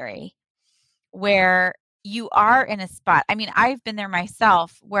necessary, where you are in a spot. I mean, I've been there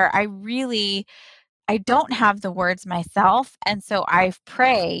myself, where I don't have the words myself. And so I've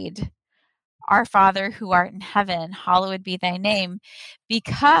prayed, Our Father who art in heaven, hallowed be thy name.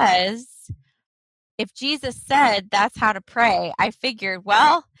 Because if Jesus said that's how to pray, I figured,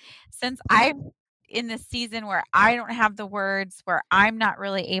 well, since I'm in this season where I don't have the words, where I'm not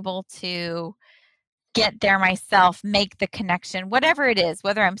really able to get there myself, make the connection, whatever it is,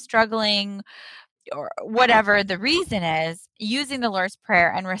 whether I'm struggling or whatever the reason is, using the Lord's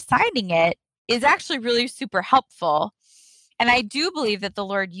Prayer and reciting it is actually really super helpful. And I do believe that the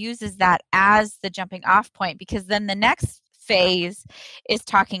Lord uses that as the jumping off point, because then the next phase is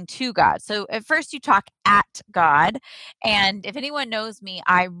talking to God. So at first you talk at God. And if anyone knows me,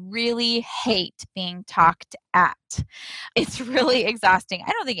 I really hate being talked at. It's really exhausting.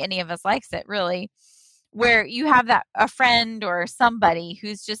 I don't think any of us likes it, really, where you have a friend or somebody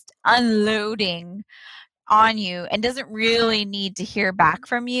who's just unloading on you and doesn't really need to hear back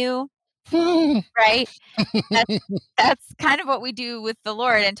from you. Right? That's kind of what we do with the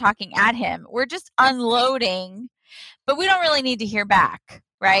Lord and talking at him. We're just unloading, but we don't really need to hear back,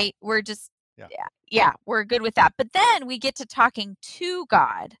 right? We're just Yeah, we're good with that. But then we get to talking to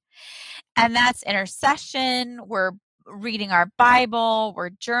God, and that's intercession. We're reading our Bible, we're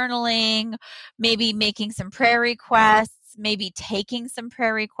journaling, maybe making some prayer requests, maybe taking some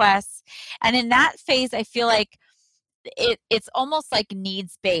prayer requests. And in that phase, I feel like it's almost like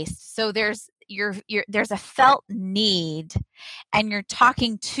needs based. So there's there's a felt need, and you're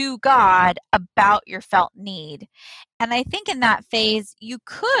talking to God about your felt need. And I think in that phase, you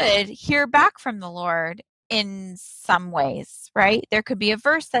could hear back from the Lord in some ways, right? There could be a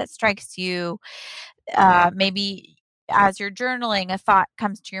verse that strikes you. Maybe as you're journaling, a thought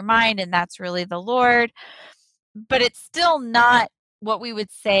comes to your mind, and that's really the Lord. But it's still not what we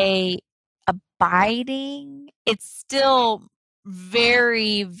would say abiding. It's still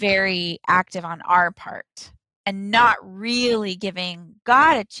very, very active on our part and not really giving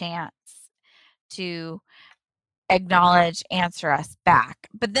God a chance to acknowledge, answer us back.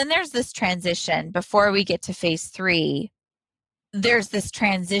 But then there's this transition before we get to phase 3. There's this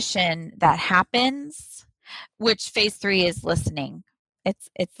transition that happens, which phase 3 is listening. It's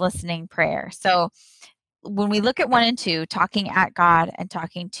listening prayer. So when we look at 1 and 2, talking at God and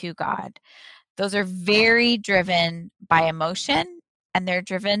talking to God, those are very driven by emotion, and they're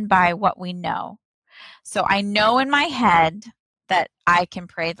driven by what we know. So I know in my head that I can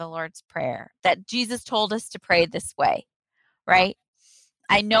pray the Lord's Prayer, that Jesus told us to pray this way, right?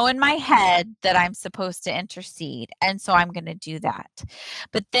 I know in my head that I'm supposed to intercede, and so I'm going to do that.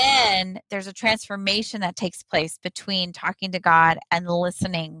 But then there's a transformation that takes place between talking to God and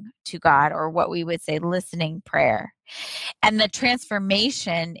listening to God, or what we would say listening prayer. And the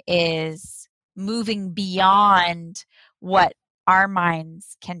transformation is moving beyond what our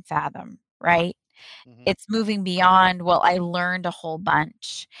minds can fathom, right? Mhm. It's moving beyond, well, I learned a whole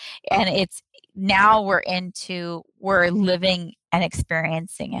bunch. And it's now we're living and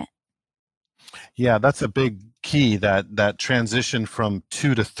experiencing it. Yeah, that's a big key, that transition from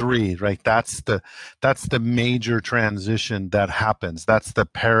 2 to 3, right? That's the major transition that happens. That's the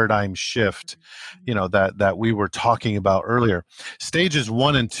paradigm shift, that we were talking about earlier. Stages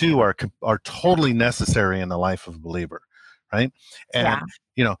 1 and 2 are totally necessary in the life of a believer, right? And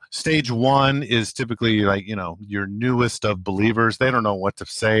stage 1 is typically like, your newest of believers. They don't know what to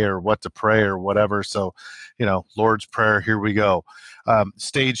say or what to pray or whatever. So, Lord's Prayer, here we go.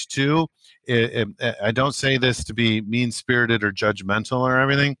 Stage 2, I don't say this to be mean-spirited or judgmental or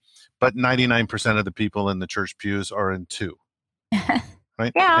everything, but 99% of the people in the church pews are in 2,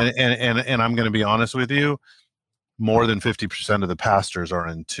 right? Yeah. And I'm going to be honest with you, more than 50% of the pastors are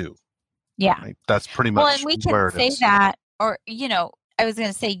in 2. Yeah. Right? That's pretty Well, much and we can where it say is. that, or, I was going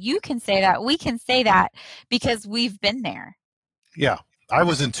to say, you can say that, we can say that because we've been there. Yeah. I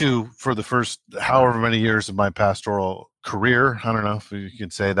was in 2 for the first however many years of my pastoral career. I don't know if you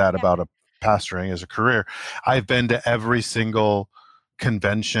can say that about a pastoring as a career. I've been to every single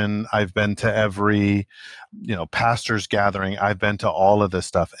convention. I've been to every, pastors gathering. I've been to all of this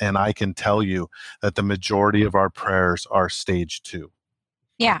stuff. And I can tell you that the majority of our prayers are stage 2.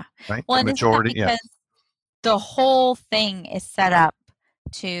 Yeah. Right? Well, The and isn't that majority, because the whole thing is set up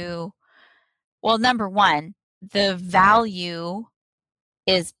to, well, number one, the value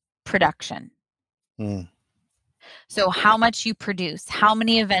is production. Mm. So how much you produce, how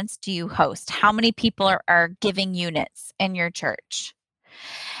many events do you host, how many people are giving units in your church.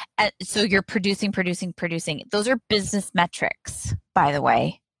 So you're producing. Those are business metrics, by the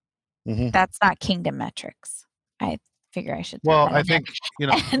way. Mm-hmm. That's not kingdom metrics. I figure I should. Well, I think,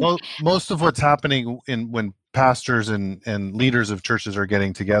 most of what's happening when pastors and leaders of churches are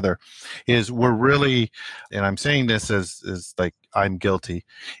getting together is we're really, and I'm saying this as like I'm guilty,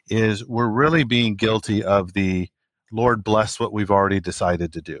 is we're really being guilty of the Lord bless what we've already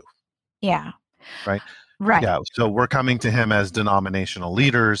decided to do. Yeah. Right. Right. Yeah. So we're coming to him as denominational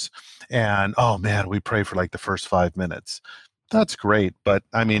leaders, and oh man, we pray for like the first 5 minutes. That's great, but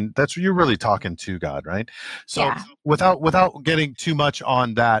I mean, you're really talking to God, right? So without getting too much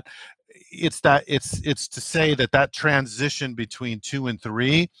on that, it's to say that transition between 2 and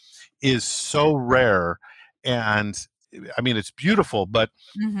 3 is so rare, and I mean, it's beautiful, but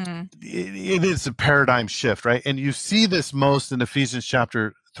it is a paradigm shift, right? And you see this most in Ephesians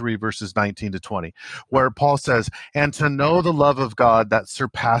chapter 3, verses 19 to 20, where Paul says, and to know the love of God that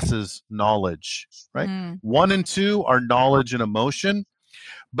surpasses knowledge, right? 1 and 2 are knowledge and emotion,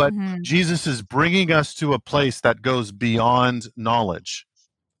 but Jesus is bringing us to a place that goes beyond knowledge.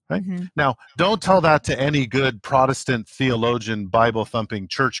 Right? Now, don't tell that to any good Protestant theologian, Bible-thumping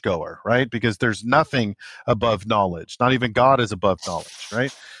churchgoer, right? Because there's nothing above knowledge. Not even God is above knowledge,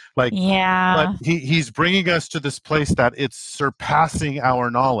 right? Like, but Yeah. he's bringing us to this place that it's surpassing our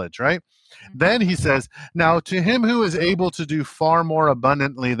knowledge, right? Then he says, now to him who is able to do far more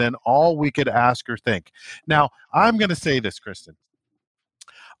abundantly than all we could ask or think. Now, I'm going to say this, Kristen.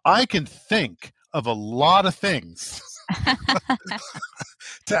 I can think of a lot of things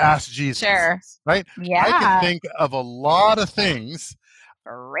to ask Jesus, Sure. right? I Yeah. can think of a lot of things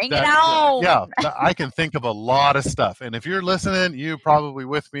Bring it that, on. yeah, I can think of a lot of stuff. And if you're listening, you're probably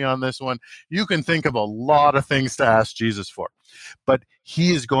with me on this one. You can think of a lot of things to ask Jesus for. But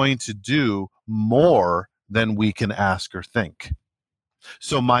he is going to do more than we can ask or think.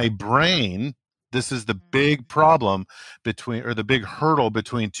 So my brain, this is the big problem between, or the big hurdle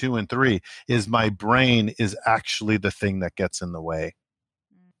between 2 and 3, is my brain is actually the thing that gets in the way.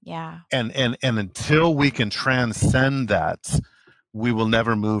 Yeah. And until we can transcend that, we will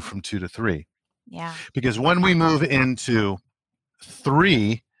never move from 2 to 3. Yeah. Because when we move into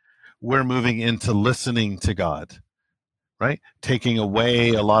 3, we're moving into listening to God, right? Taking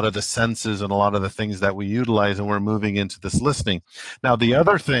away a lot of the senses and a lot of the things that we utilize, and we're moving into this listening. Now, the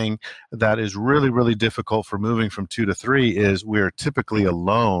other thing that is really, really difficult for moving from 2 to 3 is we're typically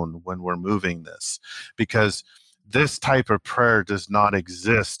alone when we're moving this, because this type of prayer does not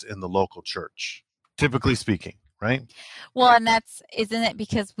exist in the local church, typically speaking, right? Well, and isn't it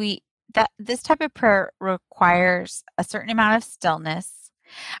because this type of prayer requires a certain amount of stillness.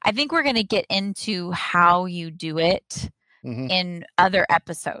 I think we're going to get into how you do it in other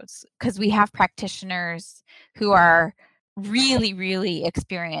episodes, because we have practitioners who are really, really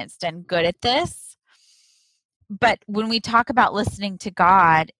experienced and good at this. But when we talk about listening to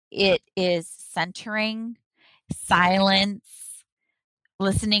God, it is centering, silence,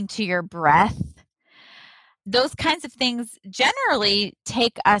 listening to your breath. Those kinds of things generally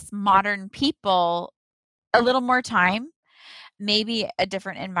take us modern people a little more time, maybe a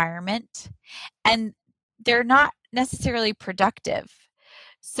different environment, and they're not necessarily productive.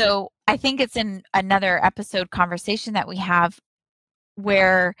 So I think it's in another episode conversation that we have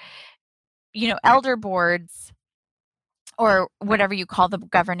where, elder boards, or whatever you call the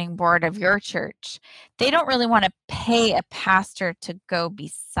governing board of your church, they don't really want to pay a pastor to go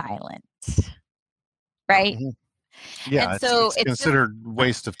be silent. Right? Yeah, and so it's considered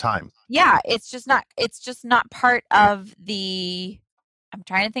waste of time. Yeah, it's just not part of the, I'm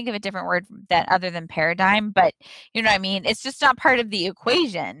trying to think of a different word that other than paradigm, but you know what I mean? It's just not part of the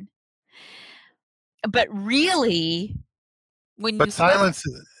equation. But really, But silence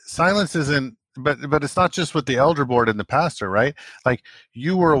isn't, but it's not just with the elder board and the pastor, right? Like,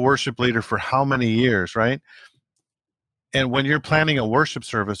 you were a worship leader for how many years, right? And when you're planning a worship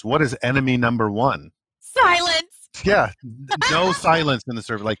service, what is enemy number 1? Silence. Yeah, no silence in the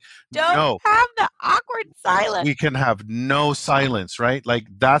service. Like, Don't have the awkward silence. We can have no silence, right? Like,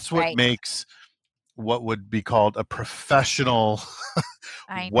 that's what Right. makes what would be called a professional,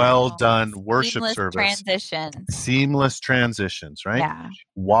 I well know. done worship Seamless service. transitions. Seamless transitions, right? Yeah.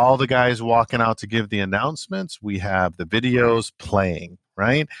 While the guy's walking out to give the announcements, we have the videos playing,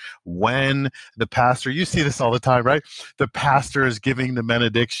 right? When the pastor, you see this all the time, right? The pastor is giving the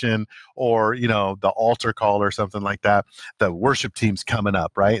benediction, or, the altar call or something like that. The worship team's coming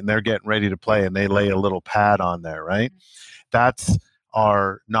up, right? And they're getting ready to play, and they lay a little pad on there, right? That's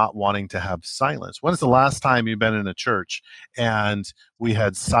our not wanting to have silence. When's the last time you've been in a church and we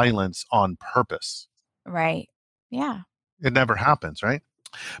had silence on purpose? Right. Yeah. It never happens, right?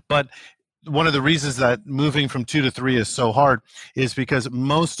 But one of the reasons that moving from 2 to 3 is so hard is because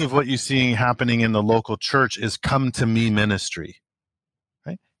most of what you see happening in the local church is come to me ministry,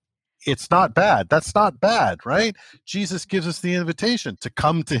 right? It's not bad. That's not bad, right? Jesus gives us the invitation to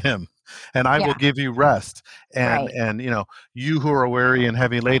come to him, and I will give you rest. And, Right. and you who are weary and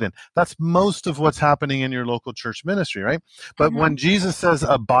heavy laden. That's most of what's happening in your local church ministry, right? But when Jesus says,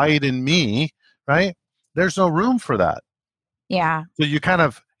 abide in me, right? There's no room for that. Yeah. So you kind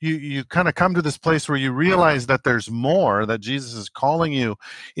of come to this place where you realize that there's more, that Jesus is calling you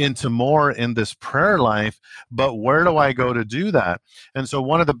into more in this prayer life, but where do I go to do that? And so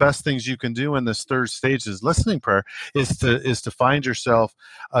one of the best things you can do in this third stage is listening prayer, is to find yourself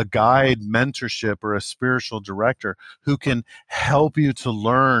a guide, mentorship, or a spiritual director who can help you to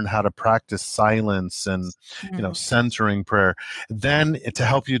learn how to practice silence and centering prayer. Then to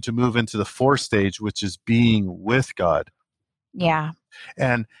help you to move into the fourth stage, which is being with God. Yeah.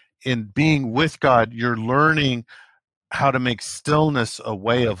 And in being with God, you're learning how to make stillness a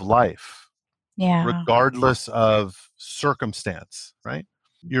way of life, regardless of circumstance, right?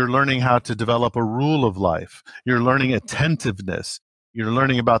 You're learning how to develop a rule of life. You're learning attentiveness. You're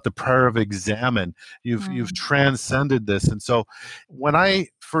learning about the prayer of examine. You've transcended this. And so when I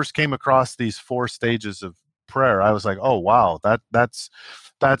first came across these 4 stages of prayer, I was like, oh wow, that's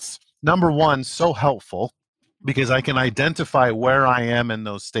number one, so helpful because I can identify where I am in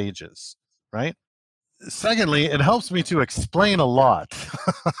those stages, right? Secondly, it helps me to explain a lot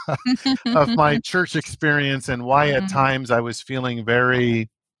of my church experience and why at times I was feeling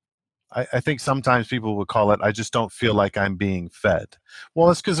very, I think sometimes people would call it, I just don't feel like I'm being fed. Well,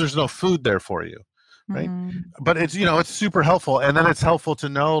 it's because there's no food there for you, right? But it's, it's super helpful. And then it's helpful to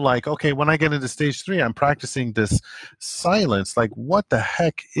know, like, okay, when I get into stage 3, I'm practicing this silence. Like, what the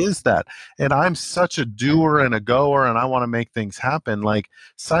heck is that? And I'm such a doer and a goer, and I want to make things happen. Like,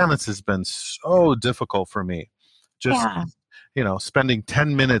 silence has been so difficult for me. Just spending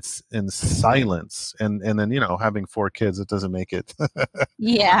 10 minutes in silence and then, having 4 kids, it doesn't make it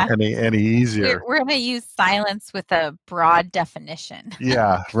any easier. We're going to use silence with a broad definition.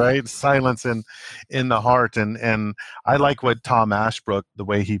 Yeah, right. Silence in the heart. And I like what Tom Ashbrook, the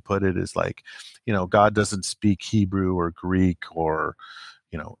way he put it is like, God doesn't speak Hebrew or Greek or,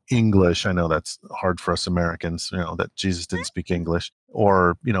 English. I know that's hard for us Americans, that Jesus didn't speak English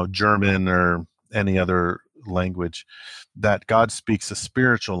or, German or any other language, that God speaks a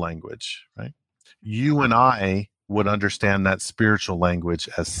spiritual language, right? You and I would understand that spiritual language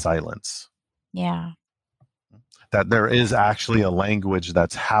as silence. Yeah. That there is actually a language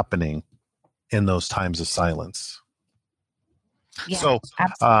that's happening in those times of silence. Yeah, so,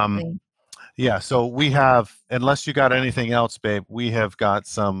 absolutely. So we have, unless you got anything else, babe, we have got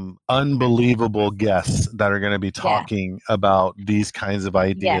some unbelievable guests that are going to be talking about these kinds of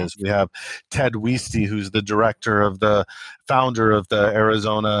ideas. We have Ted Wieste, who's the founder of the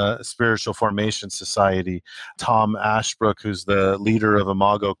Arizona Spiritual Formation Society. Tom Ashbrook, who's the leader of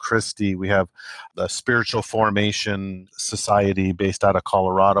Imago Christi. We have the Spiritual Formation Society based out of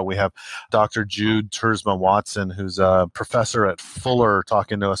Colorado. We have Dr. Jude Tersma Watson, who's a professor at Fuller,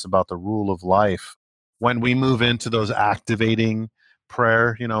 talking to us about the rule of life. When we move into those activating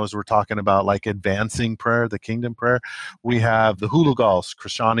prayer, as we're talking about like advancing prayer, the kingdom prayer, we have the Hulugals,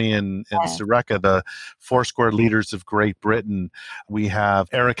 Krishani and Sureka, the Foursquare leaders of Great Britain. We have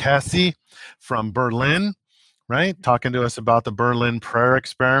Eric Hesse from Berlin, right? Talking to us about the Berlin prayer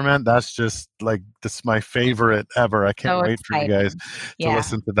experiment. That's just like, this is my favorite ever. I can't wait for you guys to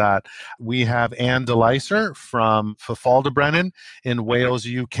listen to that. We have Anne DeLyser from Fafalda in Wales,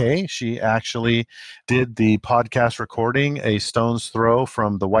 UK. She actually did the podcast recording, A Stone's Throw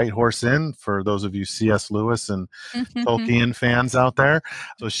from the White Horse Inn, for those of you C.S. Lewis and Tolkien fans out there.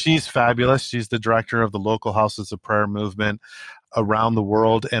 So she's fabulous. She's the director of the local Houses of Prayer movement around the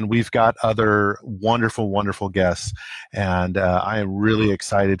world, and we've got other wonderful guests, and I am really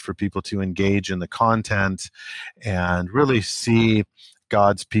excited for people to engage in the content and really see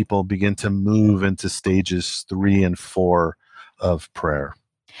God's people begin to move into stages 3 and 4 of prayer.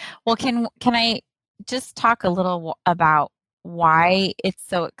 Well, can I just talk a little about why it's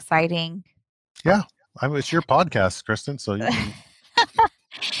so exciting? Yeah, it's your podcast, Kristen, so you can,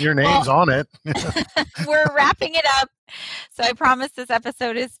 your name's on it. We're wrapping it up. So I promise this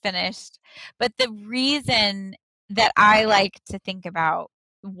episode is finished. But the reason that I like to think about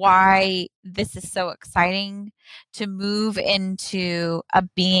why this is so exciting to move into a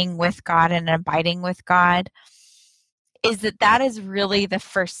being with God and abiding with God is that is really the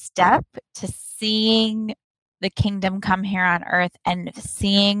first step to seeing the kingdom come here on earth and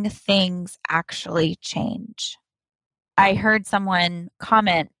seeing things actually change. I heard someone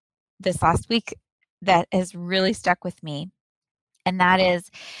comment this last week that has really stuck with me. And that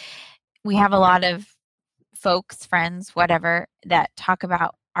is, we have a lot of folks, friends, whatever, that talk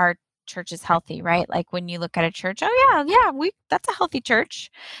about our church is healthy, right? Like when you look at a church, that's a healthy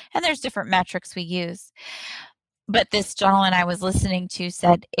church. And there's different metrics we use. But this gentleman I was listening to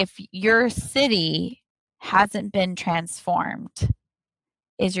said, if your city hasn't been transformed,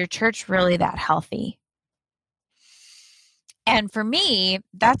 is your church really that healthy? And for me,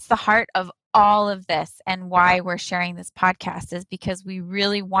 that's the heart of all of this, and why we're sharing this podcast is because we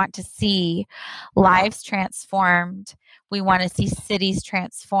really want to see lives transformed. We want to see cities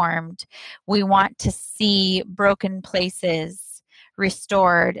transformed. We want to see broken places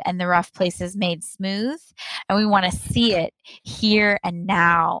restored and the rough places made smooth. And we want to see it here and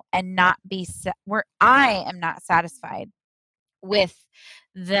now, and not be where I am not satisfied with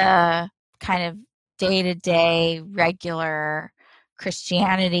the kind of day-to-day regular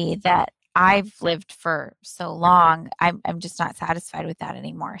Christianity that I've lived for so long. I'm just not satisfied with that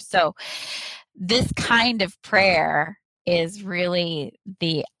anymore. So this kind of prayer is really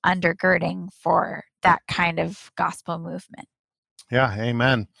the undergirding for that kind of gospel movement. Yeah,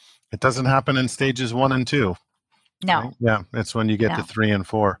 amen. It doesn't happen in stages 1 and 2. No. Right? Yeah, it's when you get to No. 3 and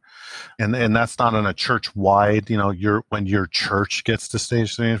 4. And that's not on a church wide, when your church gets to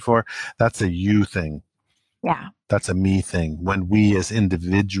stage 3 and 4, that's a you thing. Yeah. That's a me thing. When we as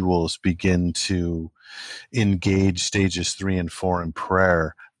individuals begin to engage stages 3 and 4 in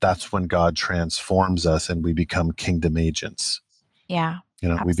prayer, that's when God transforms us and we become kingdom agents. Yeah.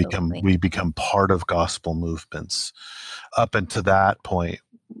 Absolutely. We become part of gospel movements. Up until that point,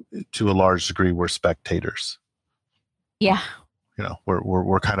 to a large degree, we're spectators. Yeah.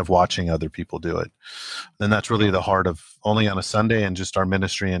 We're kind of watching other people do it. And that's really the heart of Only on a Sunday and just our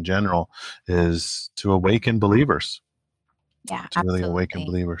ministry in general, is to awaken believers. Yeah, To really absolutely. awaken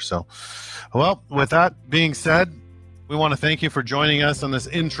believers. So, well, with that being said, we want to thank you for joining us on this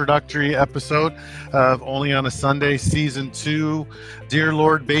introductory episode of Only on a Sunday, Season 2, Dear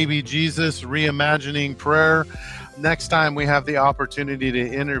Lord, Baby Jesus, Reimagining Prayer. Next time, we have the opportunity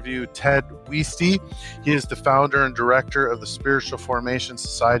to interview Ted Wieste. He is the founder and director of the Spiritual Formation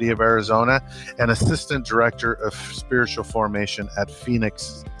Society of Arizona and assistant director of spiritual formation at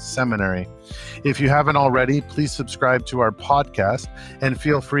Phoenix Seminary. If you haven't already, please subscribe to our podcast and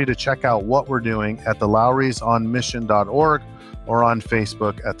feel free to check out what we're doing at thelowriesonmission.org or on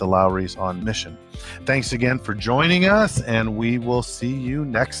Facebook at The Lowries on Mission. Thanks again for joining us, and we will see you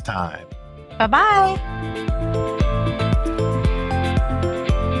next time. Bye-bye.